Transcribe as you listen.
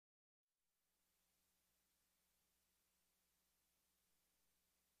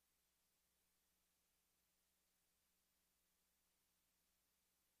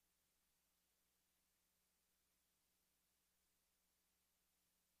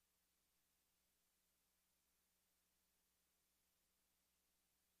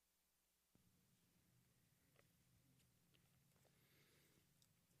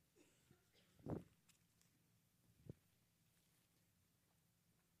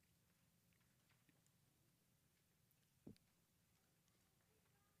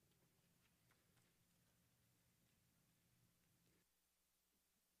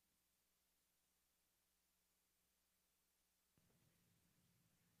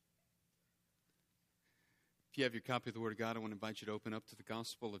If you have your copy of the Word of God, I want to invite you to open up to the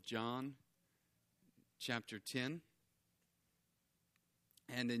Gospel of John, chapter 10.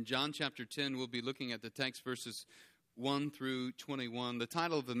 And in John chapter 10, we'll be looking at the text verses 1 through 21. The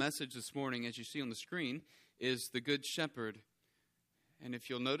title of the message this morning, as you see on the screen, is The Good Shepherd. And if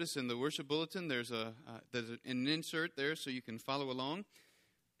you'll notice in the worship bulletin, there's an insert there so you can follow along.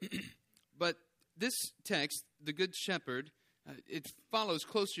 But this text, The Good Shepherd, it follows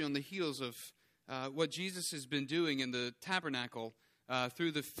closely on the heels of what Jesus has been doing in the tabernacle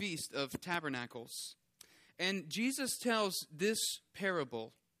through the Feast of Tabernacles. And Jesus tells this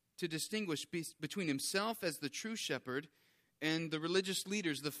parable to distinguish between himself as the true shepherd and the religious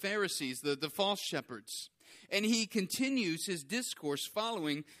leaders, the Pharisees, the false shepherds. And he continues his discourse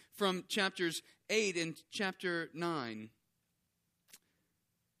following from chapters 8 and chapter 9.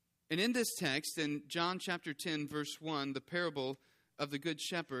 And in this text, in John chapter 10, verse 1, the parable of the Good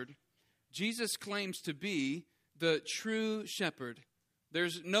Shepherd, Jesus claims to be the true shepherd.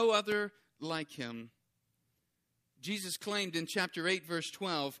 There's no other like him. Jesus claimed in chapter 8, verse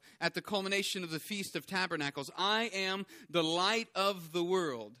 12, at the culmination of the Feast of Tabernacles, I am the light of the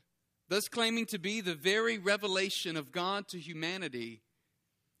world, thus claiming to be the very revelation of God to humanity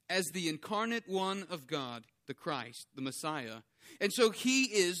as the incarnate one of God, the Christ, the Messiah. And so he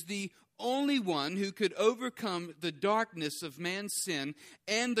is the only one who could overcome the darkness of man's sin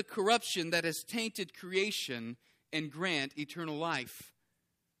and the corruption that has tainted creation and grant eternal life.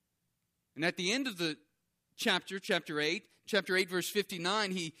 And at the end of the chapter 8 verse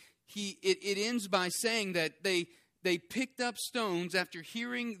 59, it ends by saying that they picked up stones after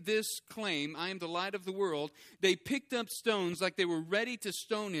hearing this claim, I am the light of the world. They picked up stones like they were ready to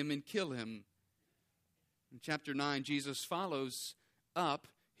stone him and kill him. In chapter 9, Jesus follows up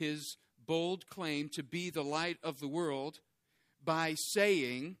his bold claim to be the light of the world by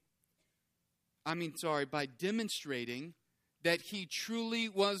demonstrating that he truly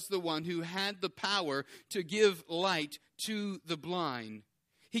was the one who had the power to give light to the blind.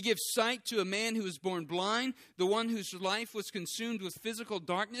 He gives sight to a man who was born blind, the one whose life was consumed with physical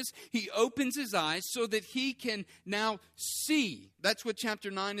darkness. He opens his eyes so that he can now see. That's what chapter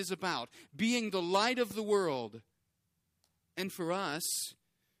 9 is about, being the light of the world. And for us,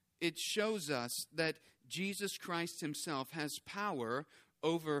 it shows us that Jesus Christ himself has power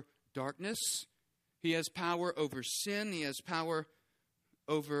over darkness. He has power over sin. He has power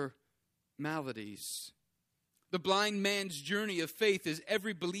over maladies. The blind man's journey of faith is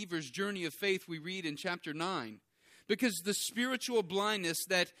every believer's journey of faith we read in chapter 9. Because the spiritual blindness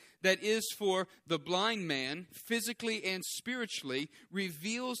that is for the blind man, physically and spiritually,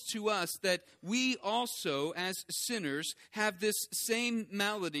 reveals to us that we also, as sinners, have this same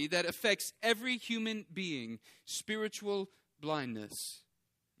malady that affects every human being, spiritual blindness.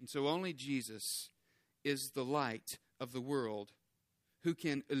 And so only Jesus is the light of the world who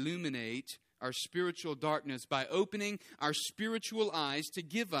can illuminate our spiritual darkness by opening our spiritual eyes to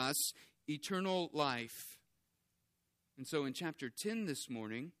give us eternal life. And so in chapter 10 this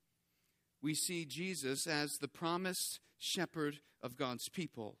morning, we see Jesus as the promised shepherd of God's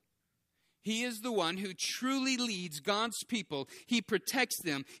people. He is the one who truly leads God's people. He protects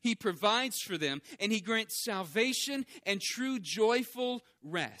them, he provides for them, and he grants salvation and true joyful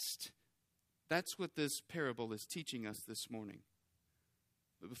rest. That's what this parable is teaching us this morning.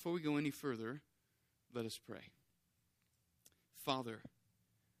 But before we go any further, let us pray. Father,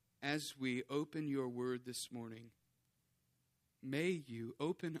 as we open your word this morning, may you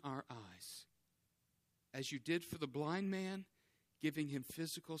open our eyes. As you did for the blind man, giving him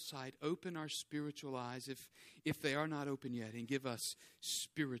physical sight, open our spiritual eyes if they are not open yet, and give us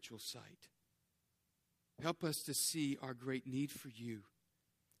spiritual sight. Help us to see our great need for you.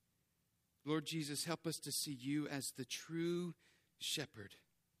 Lord Jesus, help us to see you as the true shepherd,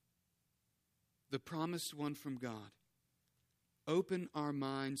 the promised one from God. Open our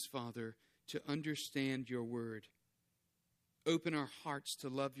minds, Father, to understand your word. Open our hearts to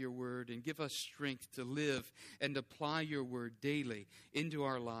love your word and give us strength to live and apply your word daily into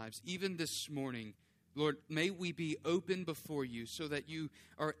our lives. Even this morning, Lord, may we be open before you so that you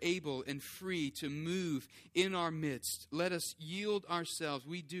are able and free to move in our midst. Let us yield ourselves.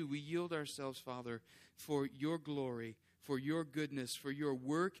 We yield ourselves, Father, for your glory, for your goodness, for your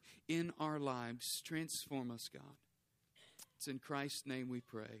work in our lives. Transform us, God. It's in Christ's name we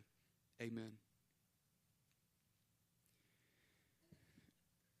pray. Amen.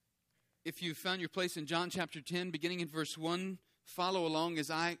 If you found your place in John chapter 10, beginning in verse 1, follow along as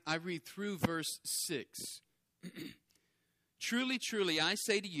I read through verse 6. Truly, truly, I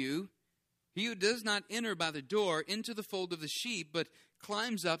say to you, he who does not enter by the door into the fold of the sheep, but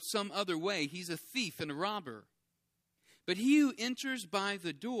climbs up some other way. He's a thief and a robber. But he who enters by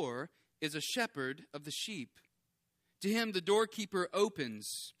the door is a shepherd of the sheep. To him the doorkeeper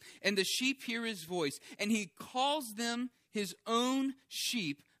opens, and the sheep hear his voice, and he calls them his own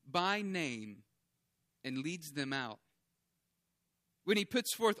sheep by name and leads them out. When he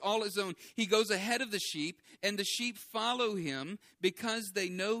puts forth all his own, he goes ahead of the sheep, and the sheep follow him because they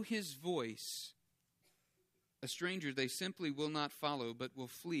know his voice. A stranger they simply will not follow, but will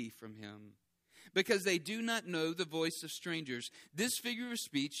flee from him, because they do not know the voice of strangers. This figure of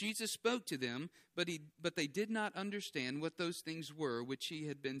speech Jesus spoke to them, but they did not understand what those things were which he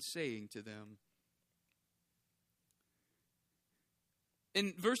had been saying to them.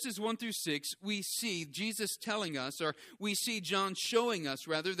 In verses 1 through 6, we see Jesus telling us, or we see John showing us,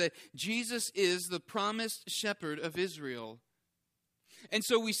 rather, that Jesus is the promised shepherd of Israel. And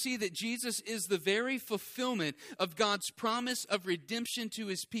so we see that Jesus is the very fulfillment of God's promise of redemption to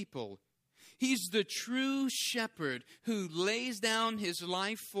his people. He's the true shepherd who lays down his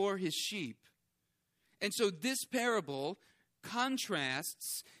life for his sheep. And so this parable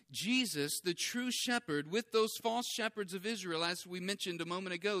contrasts Jesus, the true shepherd, with those false shepherds of Israel, as we mentioned a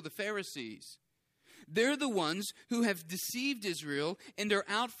moment ago, the Pharisees. They're the ones who have deceived Israel, and they're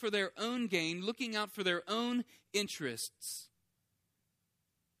out for their own gain, looking out for their own interests.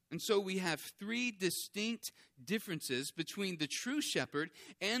 And so we have three distinct differences between the true shepherd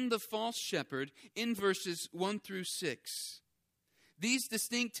and the false shepherd in verses 1 through 6. These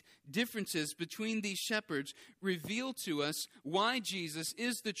distinct differences between these shepherds reveal to us why Jesus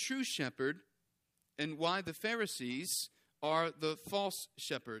is the true shepherd and why the Pharisees are the false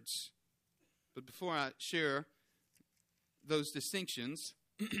shepherds. But before I share those distinctions,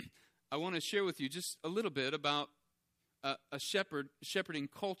 I want to share with you just a little bit about a shepherding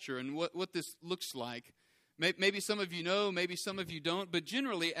culture and what this looks like. Maybe some of you know, maybe some of you don't, but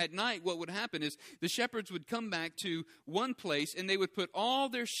generally at night what would happen is the shepherds would come back to one place and they would put all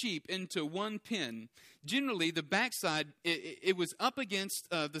their sheep into one pen. Generally, the backside, it was up against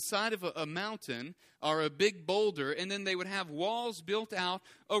the side of a mountain or a big boulder, and then they would have walls built out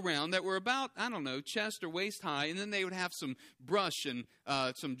around that were about, chest or waist high, and then they would have some brush and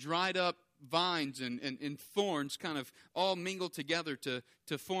some dried up vines and thorns kind of all mingled together to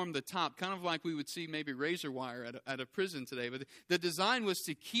form the top, kind of like we would see maybe razor wire at a prison today. But the design was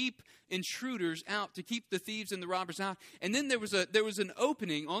to keep intruders out, to keep the thieves and the robbers out. And then there was an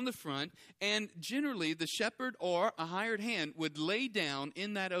opening on the front, and generally the shepherd or a hired hand would lay down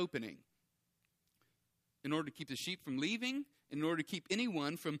in that opening in order to keep the sheep from leaving, in order to keep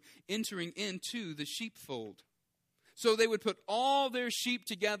anyone from entering into the sheepfold. So they would put all their sheep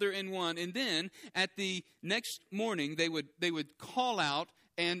together in one, and then at the next morning they would call out,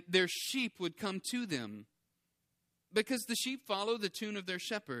 and their sheep would come to them, because the sheep follow the tune of their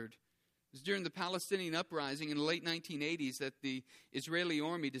shepherd. It was during the Palestinian uprising in the late 1980s that the Israeli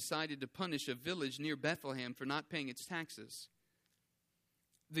army decided to punish a village near Bethlehem for not paying its taxes.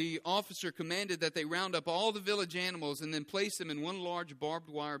 The officer commanded that they round up all the village animals and then place them in one large barbed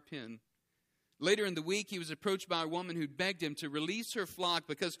wire pen. Later in the week, he was approached by a woman who begged him to release her flock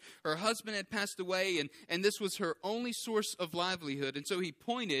because her husband had passed away, and this was her only source of livelihood. And so he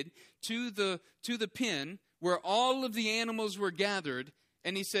pointed to the pen where all of the animals were gathered,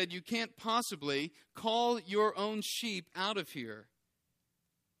 and he said, "You can't possibly call your own sheep out of here."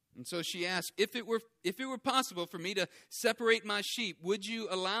 And so she asked, if it were possible for me to separate my sheep, would you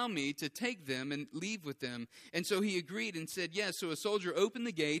allow me to take them and leave with them? And so he agreed and said yes. So a soldier opened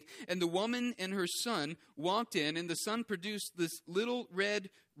the gate, and the woman and her son walked in, and the son produced this little red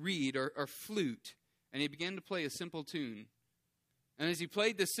reed or flute, and he began to play a simple tune. And as he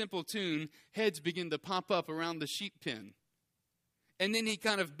played this simple tune, heads began to pop up around the sheep pen. And then he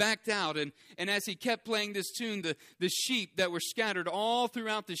kind of backed out, and as he kept playing this tune, the sheep that were scattered all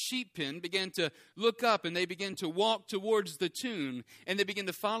throughout the sheep pen began to look up, and they began to walk towards the tune, and they began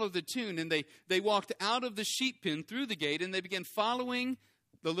to follow the tune, and they walked out of the sheep pen through the gate, and they began following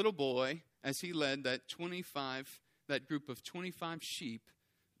the little boy as he led that group of 25 sheep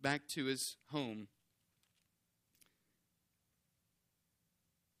back to his home.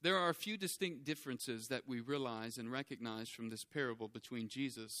 There are a few distinct differences that we realize and recognize from this parable between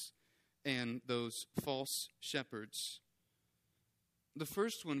Jesus and those false shepherds. The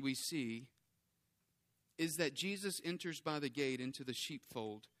first one we see is that Jesus enters by the gate into the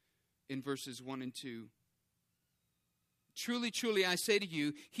sheepfold in verses 1 and 2. Truly, truly, I say to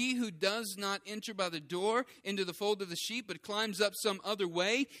you, he who does not enter by the door into the fold of the sheep, but climbs up some other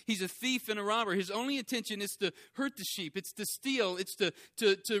way, he's a thief and a robber. His only intention is to hurt the sheep. It's to steal. It's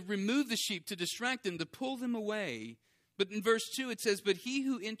to remove the sheep, to distract them, to pull them away. But in verse 2 it says, "But he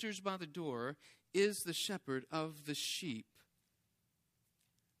who enters by the door is the shepherd of the sheep."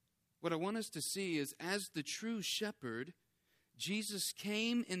 What I want us to see is, as the true shepherd, Jesus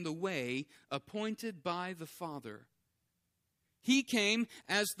came in the way appointed by the Father. He came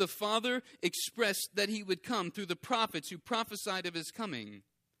as the Father expressed that he would come through the prophets who prophesied of his coming.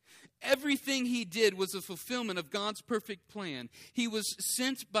 Everything he did was a fulfillment of God's perfect plan. He was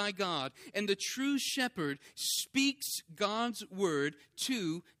sent by God, and the true shepherd speaks God's word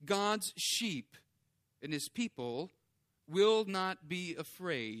to God's sheep. And his people will not be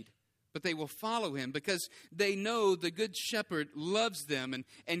afraid, but they will follow him because they know the good shepherd loves them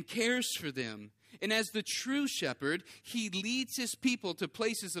and cares for them. And as the true shepherd, he leads his people to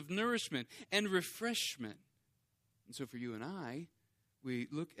places of nourishment and refreshment. And so for you and I, we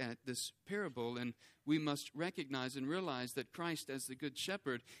look at this parable and we must recognize and realize that Christ, as the good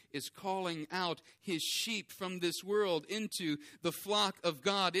shepherd, is calling out his sheep from this world into the flock of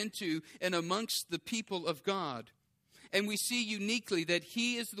God, into and amongst the people of God. And we see uniquely that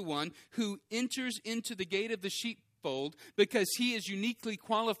he is the one who enters into the gate of the sheepfold because he is uniquely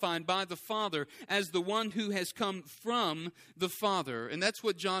qualified by the Father as the one who has come from the Father. And that's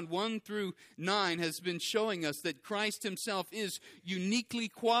what John 1 through 9 has been showing us, that Christ himself is uniquely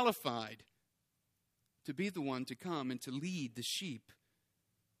qualified to be the one to come and to lead the sheep.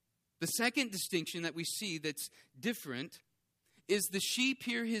 The second distinction that we see that's different is the sheep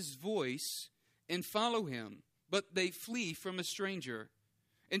hear his voice and follow him, but they flee from a stranger.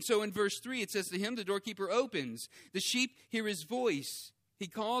 And so in verse 3, it says, "To him the doorkeeper opens. The sheep hear his voice. He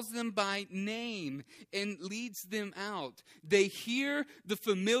calls them by name and leads them out." They hear the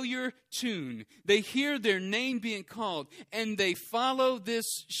familiar tune. They hear their name being called, and they follow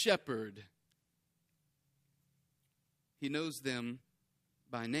this shepherd. He knows them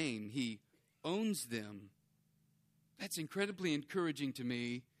by name. He owns them. That's incredibly encouraging to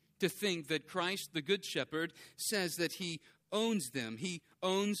me, to think that Christ, the good shepherd, says that he owns them. He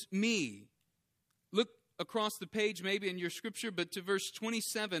owns me. Look across the page maybe in your scripture, but to verse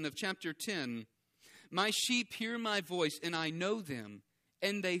 27 of chapter 10. "My sheep hear my voice, and I know them,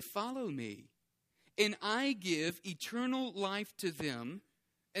 and they follow me. And I give eternal life to them,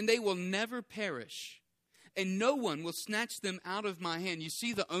 and they will never perish. And no one will snatch them out of my hand." You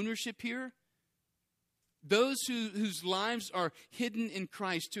see the ownership here? Those whose lives are hidden in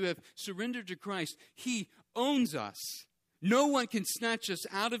Christ, who have surrendered to Christ, he owns us. No one can snatch us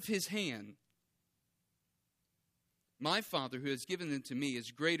out of his hand. "My Father who has given them to me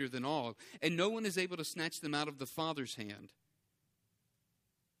is greater than all, and no one is able to snatch them out of the Father's hand."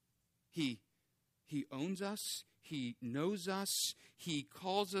 He owns us. He knows us. He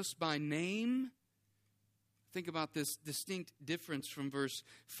calls us by name. Think about this distinct difference from verse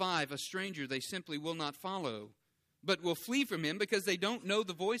 5. "A stranger they simply will not follow, but will flee from him because they don't know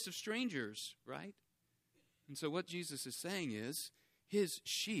the voice of strangers," right? And so what Jesus is saying is, his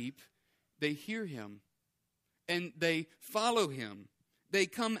sheep, they hear him, and they follow him. They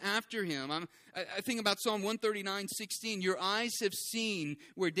come after him. I think about Psalm 139:16. "Your eyes have seen,"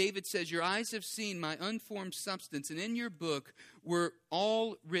 where David says, "Your eyes have seen my unformed substance, and in your book were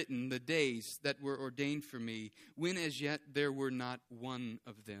all written the days that were ordained for me, when as yet there were not one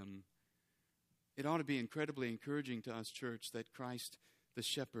of them." It ought to be incredibly encouraging to us, church, that Christ, the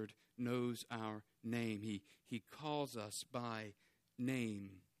shepherd, knows our name. He calls us by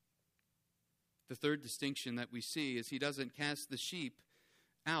name. The third distinction that we see is he doesn't cast the sheep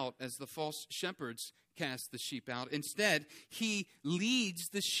out as the false shepherds cast the sheep out. Instead, he leads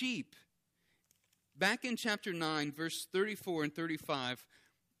the sheep. Back in chapter 9, verse 34 and 35,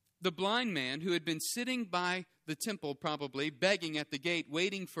 the blind man who had been sitting by the temple, probably begging at the gate,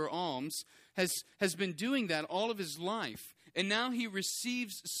 waiting for alms, has been doing that all of his life. And now he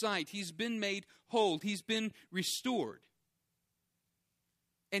receives sight. He's been made whole. He's been restored.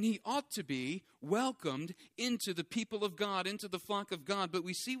 And he ought to be welcomed into the people of God, into the flock of God. But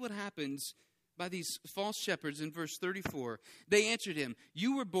we see what happens by these false shepherds in verse 34. "They answered him,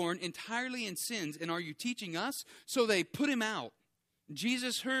 'You were born entirely in sins, and are you teaching us?' So they put him out.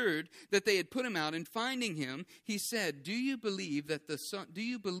 Jesus heard that they had put him out, and finding him, he said, do you believe in the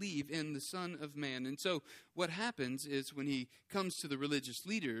Son of Man?" And so what happens is, when he comes to the religious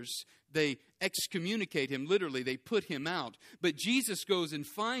leaders, they excommunicate him. Literally, they put him out. But Jesus goes and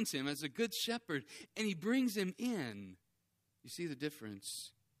finds him as a good shepherd, and he brings him in. You see the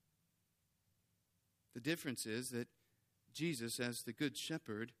difference? The difference is that Jesus, as the good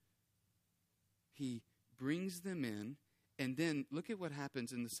shepherd, he brings them in. And then look at what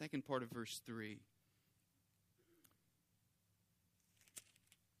happens in the second part of verse 3.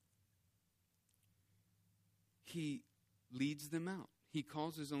 He leads them out. He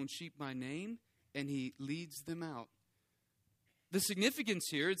calls his own sheep by name, and he leads them out. The significance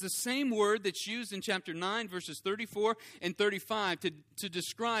here is the same word that's used in chapter 9, verses 34 and 35 to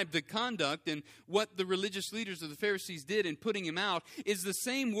describe the conduct and what the religious leaders of the Pharisees did in putting him out, is the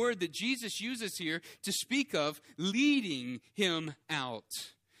same word that Jesus uses here to speak of leading him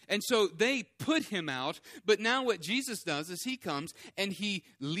out. And so they put him out, but now what Jesus does is he comes and he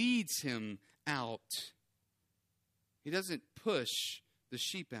leads him out. He doesn't push the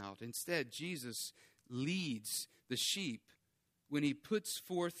sheep out. Instead, Jesus leads the sheep. When he puts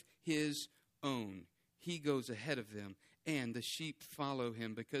forth his own, he goes ahead of them, and the sheep follow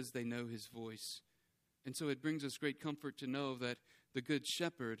him because they know his voice. And so it brings us great comfort to know that the good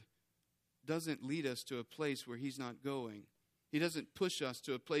shepherd doesn't lead us to a place where he's not going. He doesn't push us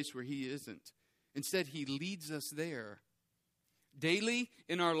to a place where he isn't. Instead, he leads us there. Daily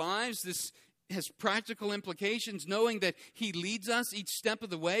in our lives, this has practical implications, knowing that he leads us each step of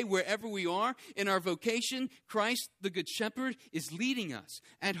the way wherever we are. In our vocation, Christ, the Good Shepherd, is leading us.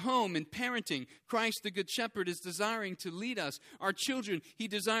 At home, in parenting, Christ, the Good Shepherd, is desiring to lead us. Our children, he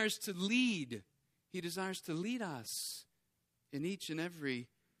desires to lead. He desires to lead us in each and every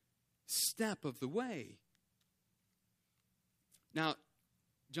step of the way. Now,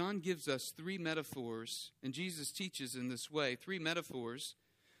 John gives us three metaphors, and Jesus teaches in this way, three metaphors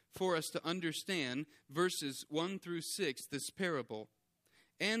for us to understand verses 1 through 6, this parable.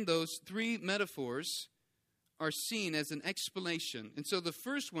 And those three metaphors are seen as an explanation. And so the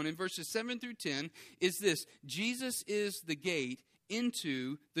first one in verses 7 through 10 is this: Jesus is the gate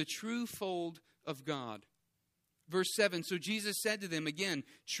into the true fold of God. Verse 7, so Jesus said to them again,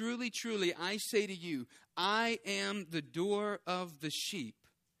 truly, truly, I say to you, I am the door of the sheep.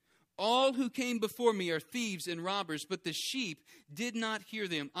 All who came before me are thieves and robbers, but the sheep did not hear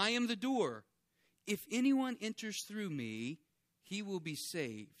them. I am the door. If anyone enters through me, he will be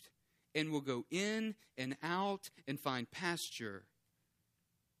saved and will go in and out and find pasture.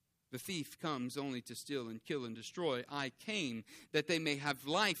 The thief comes only to steal and kill and destroy. I came that they may have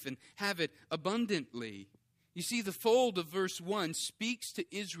life and have it abundantly. You see, the fold of verse 1 speaks to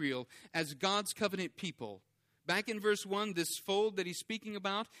Israel as God's covenant people. Back in verse 1, this fold that he's speaking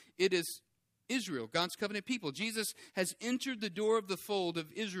about, it is Israel, God's covenant people. Jesus has entered the door of the fold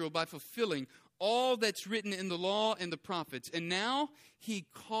of Israel by fulfilling all that's written in the law and the prophets. And now he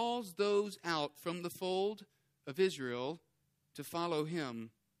calls those out from the fold of Israel to follow him.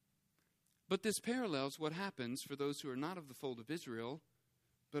 But this parallels what happens for those who are not of the fold of Israel,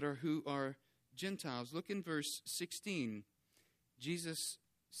 but who are Gentiles. Look in verse 16. Jesus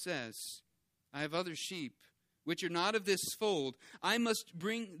says, I have other sheep which are not of this fold. I must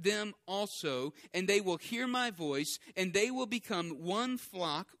bring them also, and they will hear my voice, and they will become one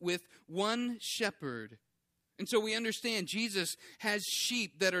flock with one shepherd. And so we understand Jesus has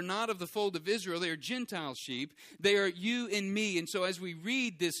sheep that are not of the fold of Israel. They are Gentile sheep. They are you and me. And so as we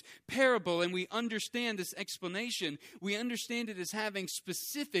read this parable and we understand this explanation, we understand it as having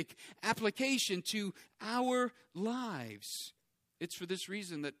specific application to our lives. It's for this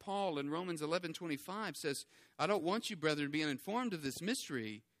reason that Paul in Romans 11:25 says, I don't want you, brethren, to be uninformed of this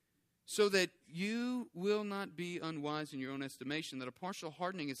mystery, so that you will not be unwise in your own estimation, that a partial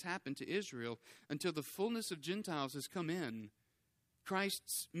hardening has happened to Israel until the fullness of Gentiles has come in.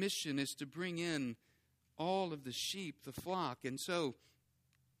 Christ's mission is to bring in all of the sheep, the flock. And so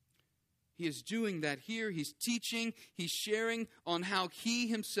he is doing that here. He's teaching, he's sharing on how he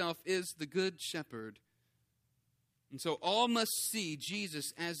himself is the good shepherd. And so all must see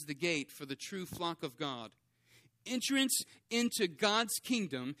Jesus as the gate for the true flock of God. Entrance into God's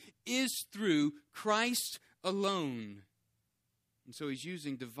kingdom is through Christ alone. And so he's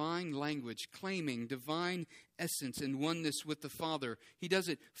using divine language, claiming divine essence and oneness with the Father. He does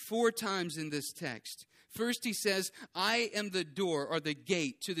it 4 times in this text. First he says, I am the door or the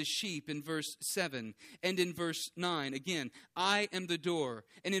gate to the sheep in verse 7. And in verse 9, again, I am the door.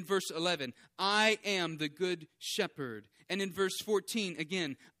 And in verse 11, I am the good shepherd. And in verse 14,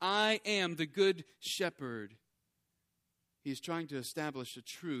 again, I am the good shepherd. He's trying to establish a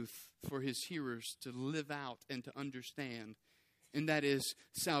truth for his hearers to live out and to understand. And that is,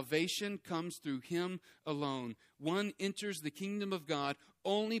 salvation comes through him alone. One enters the kingdom of God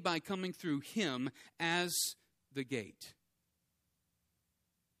only by coming through him as the gate.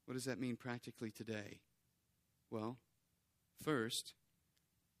 What does that mean practically today? Well, first,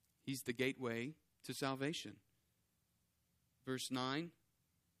 he's the gateway to salvation. Verse 9,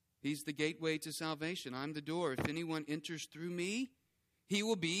 he's the gateway to salvation. I'm the door. If anyone enters through me, he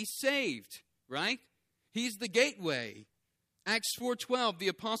will be saved, right? He's the gateway. Acts 4:12, the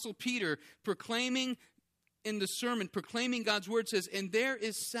Apostle Peter proclaiming in the sermon proclaiming God's word says, "And there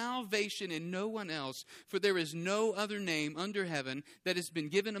is salvation in no one else, for there is no other name under heaven that has been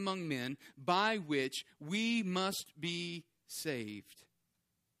given among men by which we must be saved."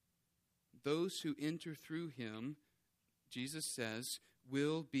 Those who enter through him, Jesus says,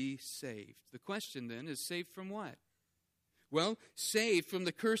 will be saved. The question then is, saved from what? Well, saved from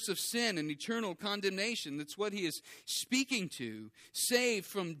the curse of sin and eternal condemnation. That's what he is speaking to. Saved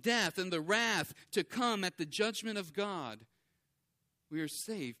from death and the wrath to come at the judgment of God. We are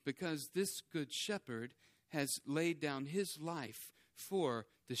saved because this good shepherd has laid down his life for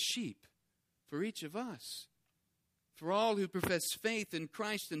the sheep, for each of us. For all who profess faith in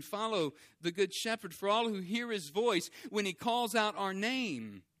Christ and follow the good shepherd, for all who hear his voice when he calls out our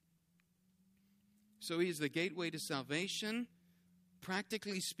name. So he is the gateway to salvation.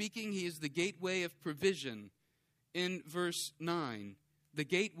 Practically speaking, he is the gateway of provision. In verse 9, the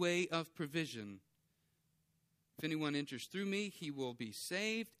gateway of provision. If anyone enters through me, he will be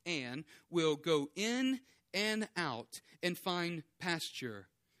saved and will go in and out and find pasture.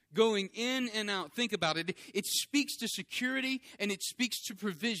 Going in and out. Think about it. It speaks to security and it speaks to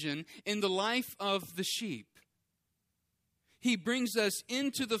provision in the life of the sheep. He brings us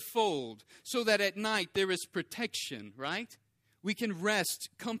into the fold so that at night there is protection, right? We can rest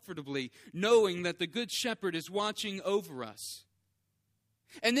comfortably knowing that the good shepherd is watching over us.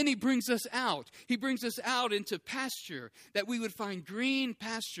 And then he brings us out. He brings us out into pasture, that we would find green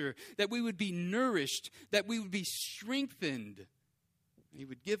pasture, that we would be nourished, that we would be strengthened. He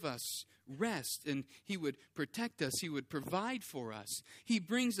would give us rest and he would protect us. He would provide for us. He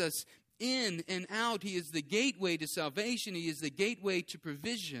brings us in and out. He is the gateway to salvation. He is the gateway to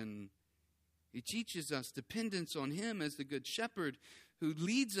provision. He teaches us dependence on him as the good shepherd who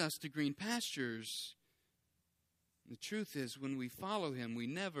leads us to green pastures. The truth is, when we follow him, we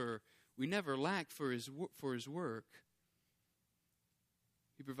never lack for his work.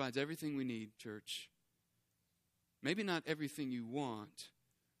 He provides everything we need, church. Maybe not everything you want,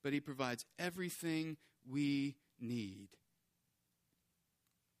 but he provides everything we need.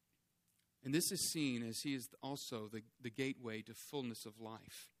 And this is seen as he is also the gateway to fullness of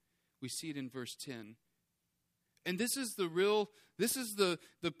life. We see it in verse 10. And this is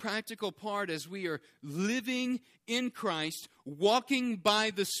the practical part as we are living in Christ, walking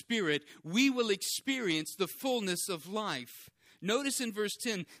by the Spirit, we will experience the fullness of life. Notice in verse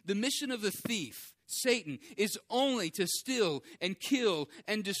 10, the mission of the thief, Satan, is only to steal and kill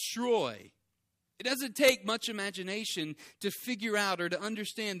and destroy. It doesn't take much imagination to figure out or to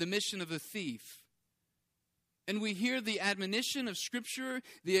understand the mission of the thief. And we hear the admonition of Scripture,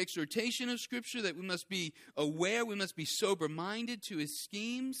 the exhortation of Scripture that we must be aware, we must be sober-minded to his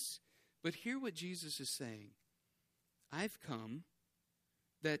schemes. But hear what Jesus is saying. I've come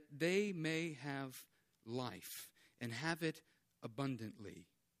that they may have life and have it abundantly.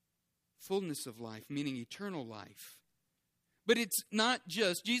 Fullness of life, meaning eternal life. But it's not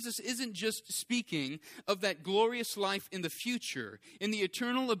just, Jesus isn't just speaking of that glorious life in the future, in the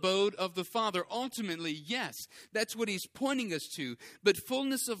eternal abode of the Father. Ultimately, yes, that's what he's pointing us to. But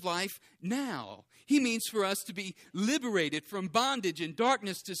fullness of life now. He means for us to be liberated from bondage and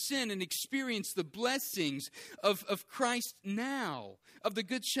darkness to sin and experience the blessings of Christ now, of the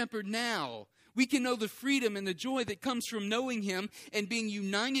Good Shepherd now. We can know the freedom and the joy that comes from knowing him and being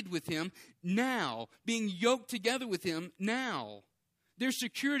united with him now, being yoked together with him now. There's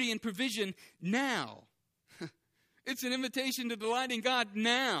security and provision now. It's an invitation to delight in God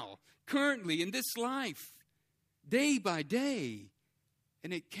now, currently, in this life, day by day.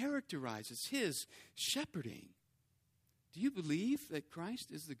 And it characterizes his shepherding. Do you believe that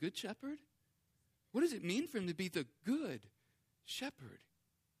Christ is the good shepherd? What does it mean for him to be the good shepherd?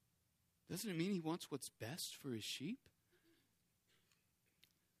 Doesn't it mean he wants what's best for his sheep?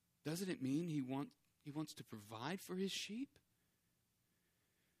 Doesn't it mean he wants to provide for his sheep?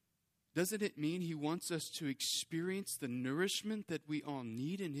 Doesn't it mean he wants us to experience the nourishment that we all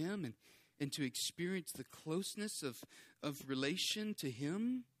need in him and to experience the closeness of relation to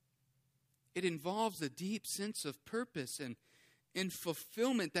him? It involves a deep sense of purpose and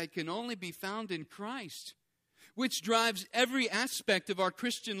fulfillment that can only be found in Christ, which drives every aspect of our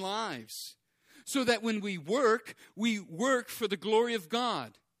Christian lives, so that when we work for the glory of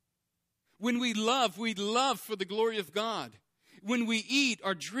God. When we love for the glory of God. When we eat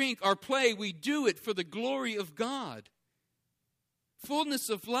or drink or play, we do it for the glory of God. Fullness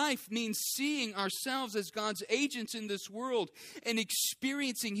of life means seeing ourselves as God's agents in this world and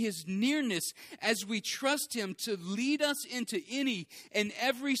experiencing his nearness as we trust him to lead us into any and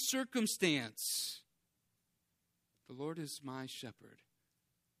every circumstance. The Lord is my shepherd,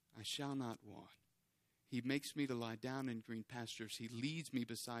 I shall not want. He makes me to lie down in green pastures. He leads me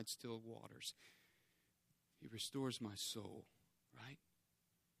beside still waters. He restores my soul, right?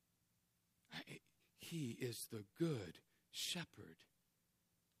 He is the good shepherd.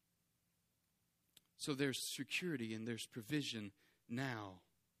 So there's security and there's provision now.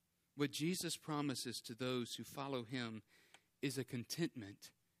 What Jesus promises to those who follow him is a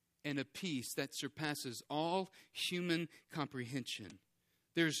contentment and a peace that surpasses all human comprehension.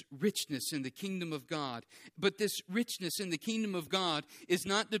 There's richness in the kingdom of God. But this richness in the kingdom of God is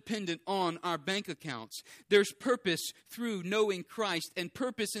not dependent on our bank accounts. There's purpose through knowing Christ. And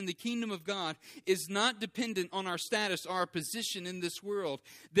purpose in the kingdom of God is not dependent on our status or our position in this world.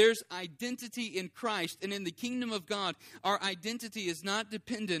 There's identity in Christ. And in the kingdom of God, our identity is not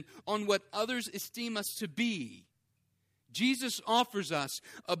dependent on what others esteem us to be. Jesus offers us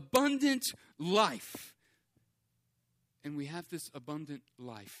abundant life. And we have this abundant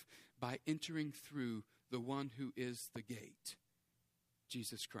life by entering through the one who is the gate,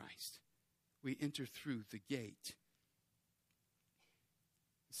 Jesus Christ. We enter through the gate.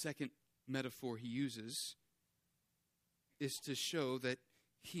 The second metaphor he uses is to show that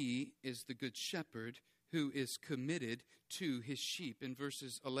he is the good shepherd who is committed to his sheep in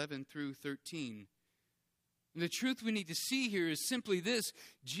verses 11 through 13. And the truth we need to see here is simply this: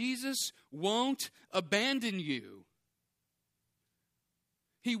 Jesus won't abandon you.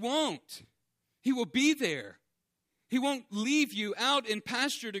 He won't. He will be there. He won't leave you out in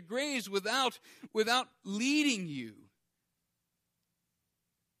pasture to graze without leading you.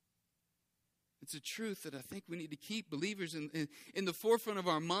 It's a truth that I think we need to keep believers in the forefront of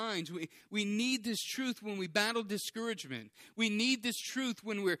our minds. We need this truth when we battle discouragement. We need this truth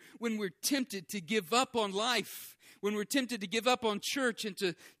when we're tempted to give up on life, when we're tempted to give up on church and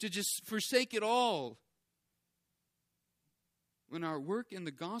to just forsake it all. When our work in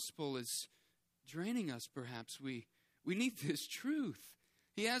the gospel is draining us, perhaps, we need this truth.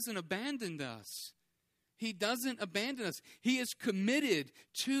 He hasn't abandoned us. He doesn't abandon us. He is committed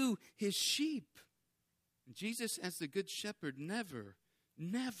to his sheep. And Jesus, as the good shepherd, never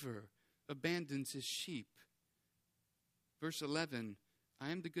abandons his sheep. Verse 11, I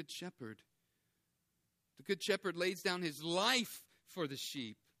am the good shepherd. The good shepherd lays down his life for the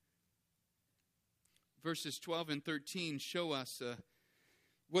sheep. Verses 12 and 13 show us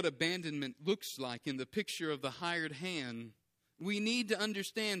what abandonment looks like in the picture of the hired hand. We need to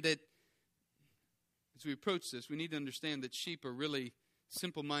understand that, as we approach this, we need to understand that sheep are really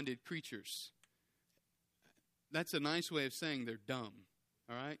simple-minded creatures. That's a nice way of saying they're dumb,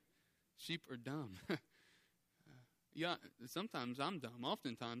 all right? Sheep are dumb. Yeah, sometimes I'm dumb.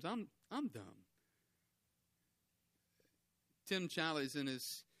 Oftentimes I'm dumb. Tim Challies, in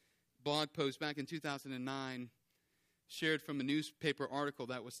his blog post back in 2009, shared from a newspaper article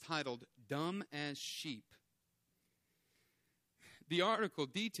that was titled "Dumb as Sheep." The article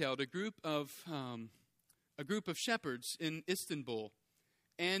detailed a group of shepherds in Istanbul,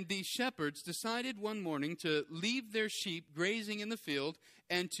 and these shepherds decided one morning to leave their sheep grazing in the field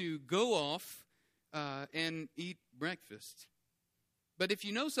and to go off and eat breakfast. But if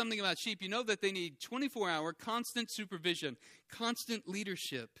you know something about sheep, you know that they need 24-hour constant supervision, constant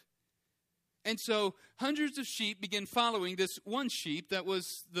leadership. And so hundreds of sheep begin following this one sheep that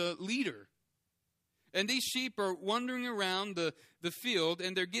was the leader. And these sheep are wandering around the field,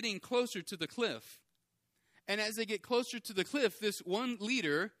 and they're getting closer to the cliff. And as they get closer to the cliff, this one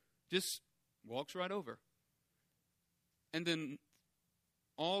leader just walks right over. And then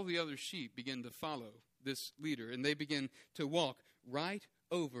all the other sheep begin to follow this leader, and they begin to walk right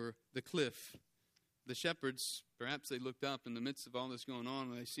over the cliff. The shepherds, perhaps they looked up in the midst of all this going on,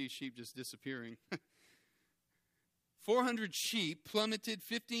 and they see sheep just disappearing. 400 sheep plummeted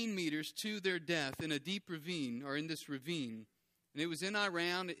 15 meters to their death in a deep ravine, or in this ravine. And it was in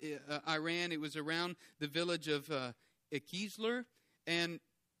Iran. It was around the village of Ikizler. And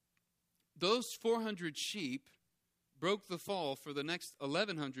those 400 sheep broke the fall for the next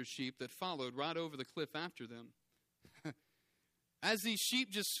 1,100 sheep that followed right over the cliff after them. As these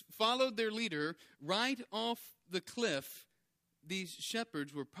sheep just followed their leader right off the cliff, these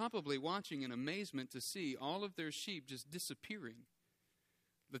shepherds were probably watching in amazement to see all of their sheep just disappearing.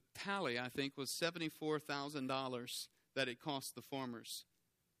 The tally, I think, was $74,000 that it cost the farmers.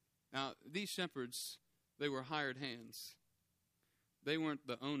 Now, these shepherds, they were hired hands. They weren't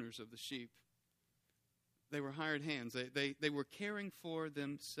the owners of the sheep. They were hired hands. They were caring for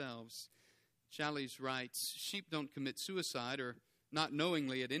themselves. Challies writes, sheep don't commit suicide, or not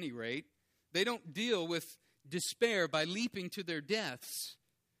knowingly at any rate. They don't deal with despair by leaping to their deaths.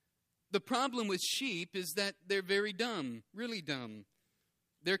 The problem with sheep is that they're very dumb, really dumb.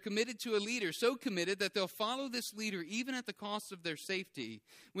 They're committed to a leader, so committed that they'll follow this leader even at the cost of their safety.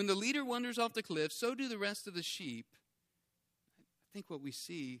 When the leader wanders off the cliff, so do the rest of the sheep. I think what we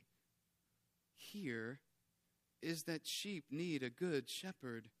see here is that sheep need a good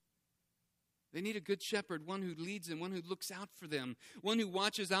shepherd. They need a good shepherd, one who leads them, one who looks out for them, one who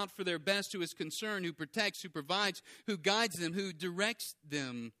watches out for their best, who is concerned, who protects, who provides, who guides them, who directs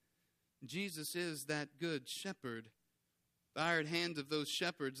them. Jesus is that good shepherd. The hired hands of those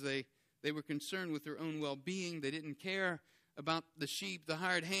shepherds, they were concerned with their own well-being. They didn't care about the sheep. The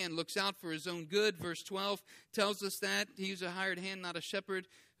hired hand looks out for his own good. Verse 12 tells us that. He's a hired hand, not a shepherd,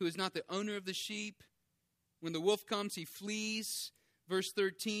 who is not the owner of the sheep. When the wolf comes, he flees. Verse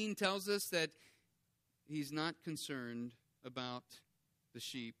 13 tells us that he's not concerned about the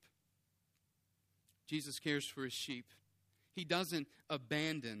sheep. Jesus cares for his sheep. He doesn't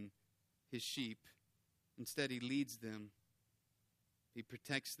abandon his sheep. Instead, he leads them. He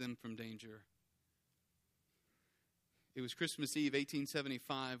protects them from danger. It was Christmas Eve,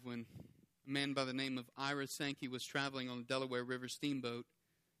 1875, when a man by the name of Ira Sankey was traveling on the Delaware River steamboat.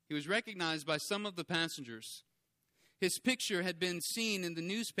 He was recognized by some of the passengers. His picture had been seen in the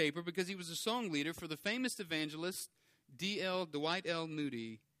newspaper because he was a song leader for the famous evangelist Dwight L.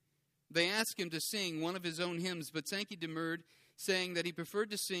 Moody. They asked him to sing one of his own hymns, but Sankey demurred, saying that he preferred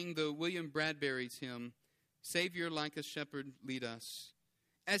to sing the William Bradbury's hymn, Savior, like a shepherd, lead us.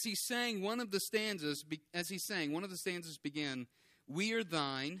 As he sang, one of the stanzas began, We are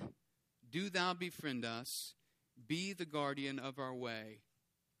thine, do thou befriend us, be the guardian of our way.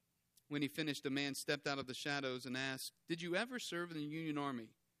 When he finished, a man stepped out of the shadows and asked, Did you ever serve in the Union Army?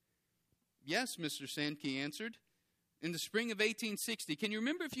 Yes, Mr. Sankey answered. In the spring of 1860. Can you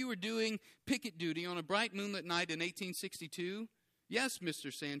remember if you were doing picket duty on a bright moonlit night in 1862? Yes,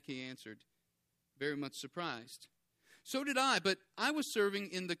 Mr. Sankey answered, very much surprised. So did I, but I was serving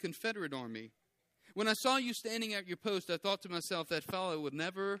in the Confederate Army. When I saw you standing at your post, I thought to myself, that fellow would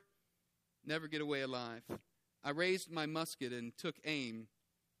never get away alive. I raised my musket and took aim.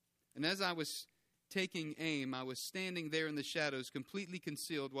 And as I was taking aim, I was standing there in the shadows, completely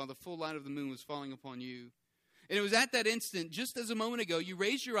concealed, while the full light of the moon was falling upon you. And it was at that instant, just as a moment ago, you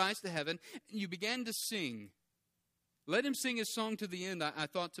raised your eyes to heaven and you began to sing. Let him sing his song to the end, I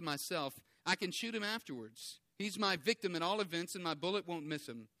thought to myself. I can shoot him afterwards. He's my victim at all events, and my bullet won't miss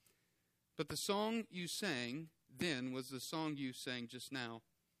him. But the song you sang then was the song you sang just now.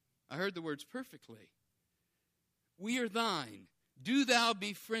 I heard the words perfectly. We are thine. Do thou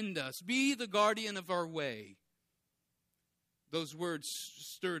befriend us. Be the guardian of our way. Those words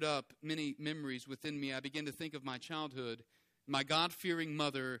stirred up many memories within me. I began to think of my childhood. My God-fearing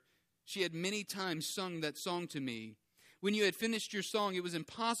mother, she had many times sung that song to me. When you had finished your song, it was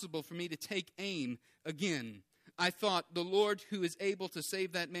impossible for me to take aim again. I thought, the Lord who is able to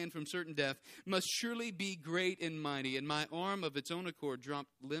save that man from certain death must surely be great and mighty, and my arm of its own accord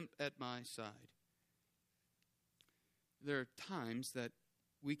dropped limp at my side. There are times that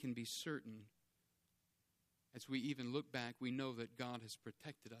we can be certain, as we even look back, we know that God has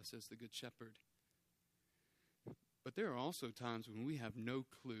protected us as the Good Shepherd. But there are also times when we have no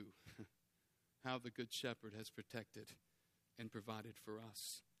clue how the Good Shepherd has protected and provided for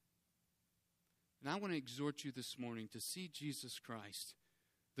us. And I want to exhort you this morning to see Jesus Christ,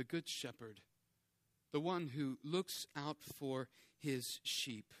 the Good Shepherd, the one who looks out for his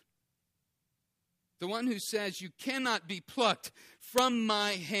sheep. The one who says, you cannot be plucked from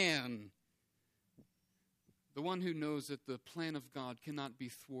my hand. The one who knows that the plan of God cannot be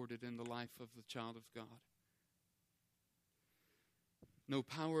thwarted in the life of the child of God. No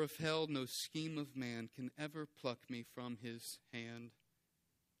power of hell, no scheme of man can ever pluck me from his hand.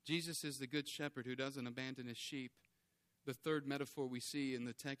 Jesus is the good shepherd who doesn't abandon his sheep. The third metaphor we see in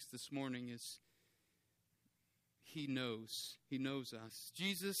the text this morning is he knows. He knows us.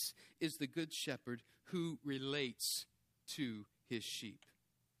 Jesus is the good shepherd who relates to his sheep.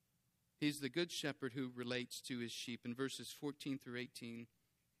 He's the good shepherd who relates to his sheep. In verses 14 through 18.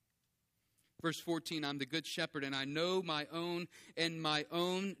 Verse 14, I'm the good shepherd, and I know my own, and my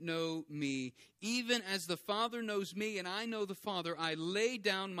own know me. Even as the Father knows me, and I know the Father, I lay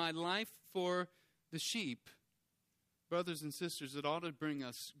down my life for the sheep. Brothers and sisters, it ought to bring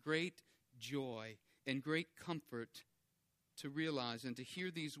us great joy and great comfort to realize and to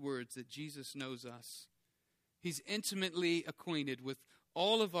hear these words that Jesus knows us. He's intimately acquainted with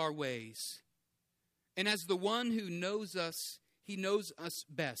all of our ways. And as the one who knows us, he knows us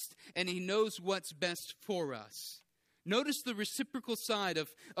best, and he knows what's best for us. Notice the reciprocal side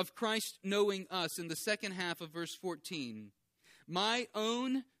of Christ knowing us in the second half of verse 14. My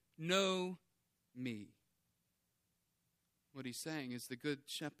own know me. What he's saying is the good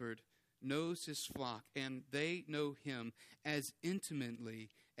shepherd knows his flock, and they know him as intimately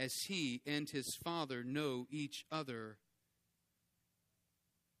as he and his Father know each other.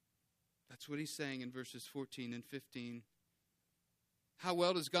 That's what he's saying in verses 14 and 15. How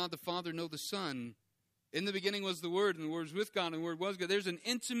well does God the Father know the Son? In the beginning was the Word, and the Word was with God, and the Word was God. There's an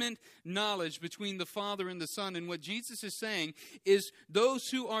intimate knowledge between the Father and the Son. And what Jesus is saying is those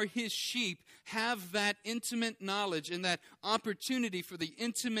who are his sheep have that intimate knowledge and that opportunity for the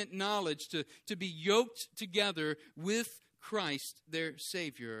intimate knowledge to be yoked together with Christ, their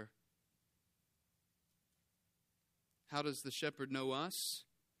Savior. How does the shepherd know us?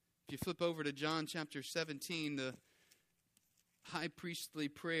 If you flip over to John chapter 17, the high priestly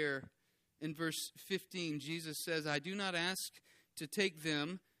prayer, in verse 15, Jesus says, I do not ask to take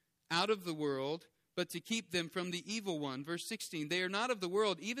them out of the world, but to keep them from the evil one. Verse 16, they are not of the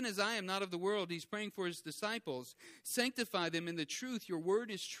world, even as I am not of the world. He's praying for his disciples. Sanctify them in the truth. Your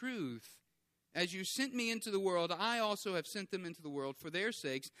word is truth. As you sent me into the world, I also have sent them into the world. For their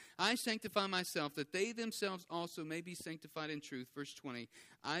sakes, I sanctify myself, that they themselves also may be sanctified in truth. Verse 20,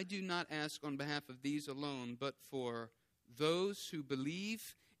 I do not ask on behalf of these alone, but for those who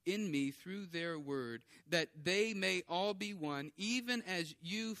believe in me through their word, that they may all be one, even as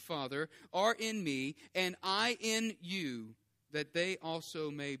you, Father, are in me, and I in you, that they also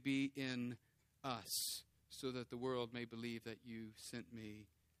may be in us, so that the world may believe that you sent me.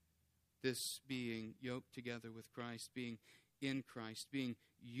 This being yoked together with Christ, being in Christ, being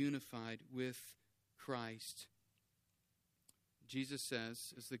unified with Christ. Jesus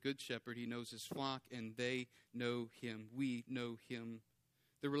says, as the good shepherd, he knows his flock, and they know him. We know him.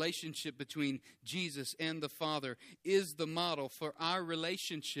 The relationship between Jesus and the Father is the model for our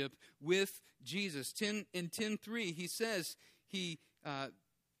relationship with Jesus. In 10:3, he says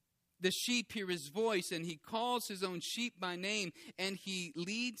the sheep hear his voice, and he calls his own sheep by name, and he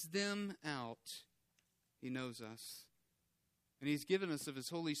leads them out. He knows us. And he's given us of his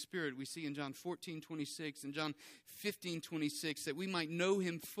Holy Spirit. We see in John 14:26 and John 15:26 that we might know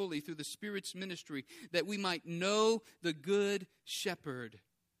him fully through the Spirit's ministry, that we might know the good shepherd.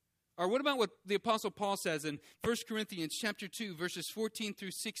 Or what about what the Apostle Paul says in 1 Corinthians chapter 2, verses 14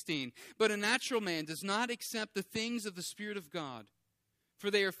 through 16? But a natural man does not accept the things of the Spirit of God, for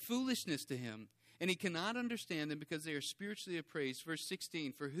they are foolishness to him, and he cannot understand them because they are spiritually appraised. Verse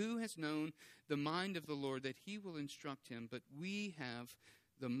 16, for who has known the mind of the Lord that he will instruct him? But we have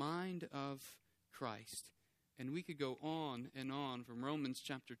the mind of Christ. And we could go on and on from Romans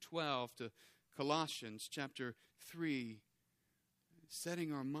chapter 12 to Colossians chapter 3,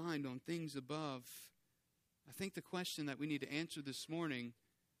 setting our mind on things above. I think the question that we need to answer this morning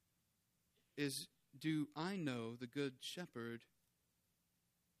is, do I know the good shepherd?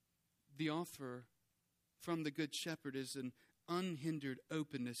 The offer from the good shepherd is an unhindered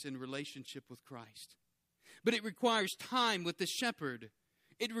openness in relationship with Christ. But it requires time with the shepherd.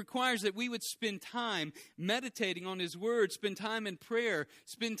 It requires that we would spend time meditating on his word, spend time in prayer,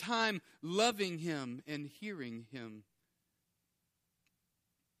 spend time loving him and hearing him.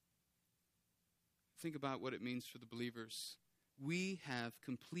 Think about what it means for the believers. We have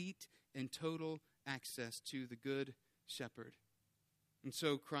complete and total access to the good shepherd. And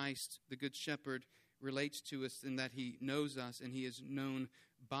so Christ, the good shepherd, relates to us in that he knows us and he is known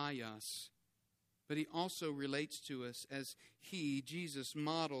by us. But he also relates to us as he, Jesus,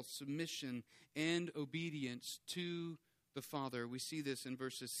 models submission and obedience to the Father. We see this in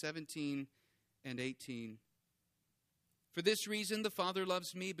verses 17 and 18. For this reason the Father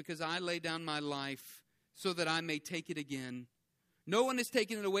loves me, because I lay down my life so that I may take it again. No one has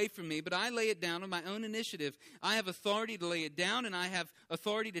taken it away from me, but I lay it down on my own initiative. I have authority to lay it down, and I have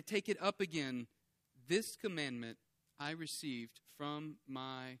authority to take it up again. This commandment I received from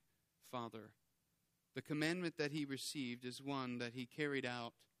my Father. The commandment that he received is one that he carried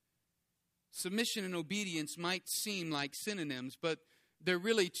out. Submission and obedience might seem like synonyms, but they're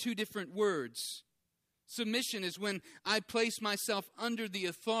really two different words. Submission is when I place myself under the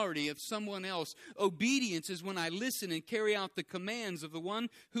authority of someone else. Obedience is when I listen and carry out the commands of the one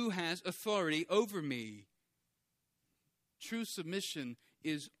who has authority over me. True submission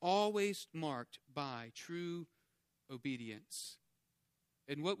is always marked by true obedience.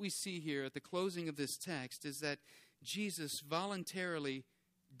 And what we see here at the closing of this text is that Jesus voluntarily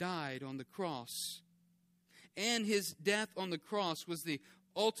died on the cross. And his death on the cross was the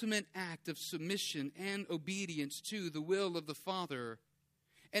ultimate act of submission and obedience to the will of the Father.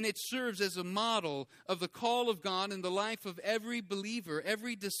 And it serves as a model of the call of God in the life of every believer,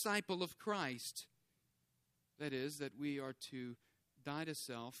 every disciple of Christ. That is, that we are to die to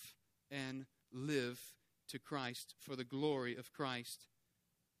self and live to Christ for the glory of Christ.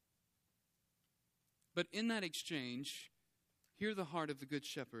 But in that exchange, hear the heart of the Good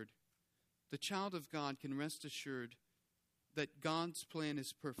Shepherd. The child of God can rest assured that God's plan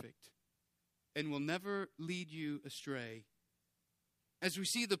is perfect and will never lead you astray. As we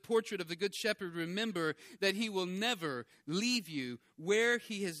see the portrait of the Good Shepherd, remember that he will never leave you where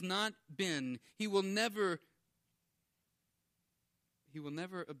he has not been. He will never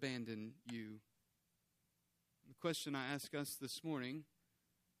abandon you. The question I ask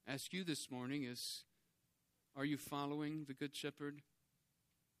you this morning is, are you following the Good Shepherd?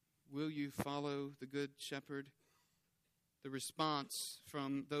 Will you follow the Good Shepherd? The response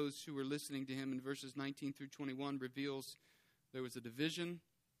from those who were listening to him in verses 19 through 21 reveals there was a division.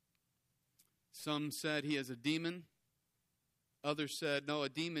 Some said he has a demon. Others said, no, a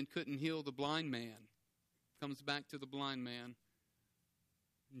demon couldn't heal the blind man. Comes back to the blind man.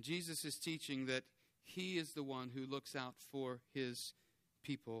 And Jesus is teaching that he is the one who looks out for his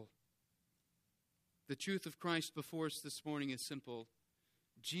people. The truth of Christ before us this morning is simple.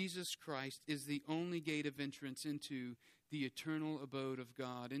 Jesus Christ is the only gate of entrance into the eternal abode of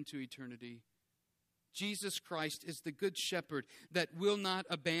God, into eternity. Jesus Christ is the Good Shepherd that will not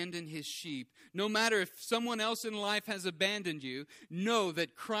abandon his sheep. No matter if someone else in life has abandoned you, know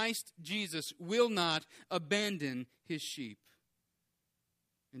that Christ Jesus will not abandon his sheep.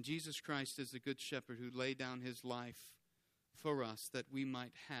 And Jesus Christ is the Good Shepherd who laid down his life for us that we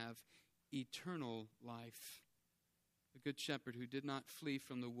might have eternal life. The Good Shepherd who did not flee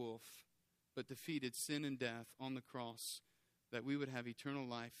from the wolf, but defeated sin and death on the cross, that we would have eternal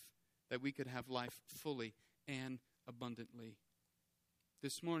life, that we could have life fully and abundantly.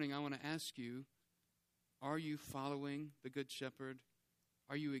 This morning I want to ask you, are you following the Good Shepherd?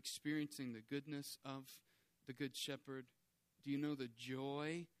 Are you experiencing the goodness of the Good Shepherd? Do you know the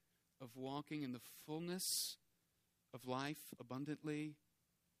joy of walking in the fullness of life abundantly?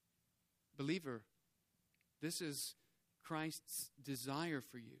 Believer, this is Christ's desire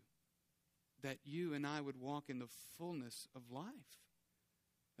for you, that you and I would walk in the fullness of life,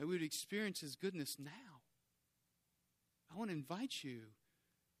 that we would experience his goodness now. I want to invite you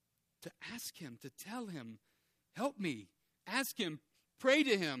to ask him, to tell him, help me. Ask him, pray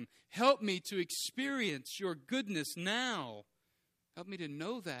to him, help me to experience your goodness now. Help me to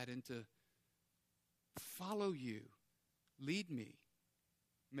know that and to follow you. Lead me.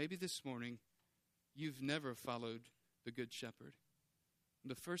 Maybe this morning you've never followed the Good Shepherd.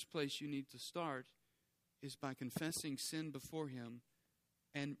 The first place you need to start is by confessing sin before him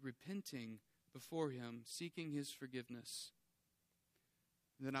and repenting before him, seeking his forgiveness.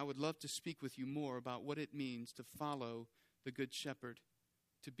 And then I would love to speak with you more about what it means to follow the Good Shepherd,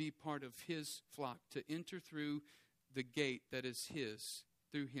 to be part of his flock, to enter through the gate that is his,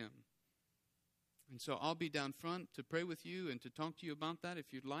 through him. And so I'll be down front to pray with you and to talk to you about that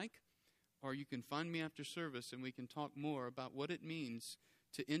if you'd like. Or you can find me after service and we can talk more about what it means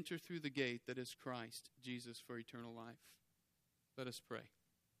to enter through the gate that is Christ Jesus for eternal life. Let us pray.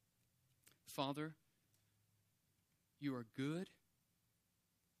 Father, you are good.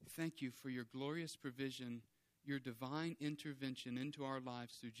 Thank you for your glorious provision, your divine intervention into our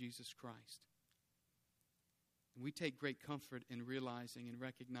lives through Jesus Christ. And we take great comfort in realizing and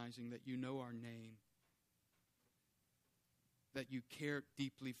recognizing that you know our name, that you care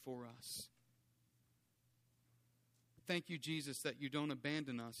deeply for us. Thank you, Jesus, that you don't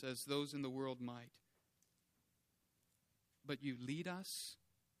abandon us as those in the world might, but you lead us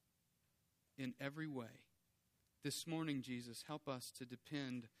in every way. This morning, Jesus, help us to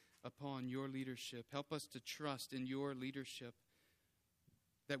depend upon your leadership. Help us to trust in your leadership,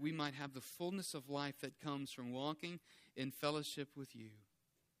 that we might have the fullness of life that comes from walking in fellowship with you.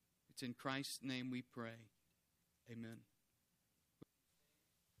 It's in Christ's name we pray. Amen.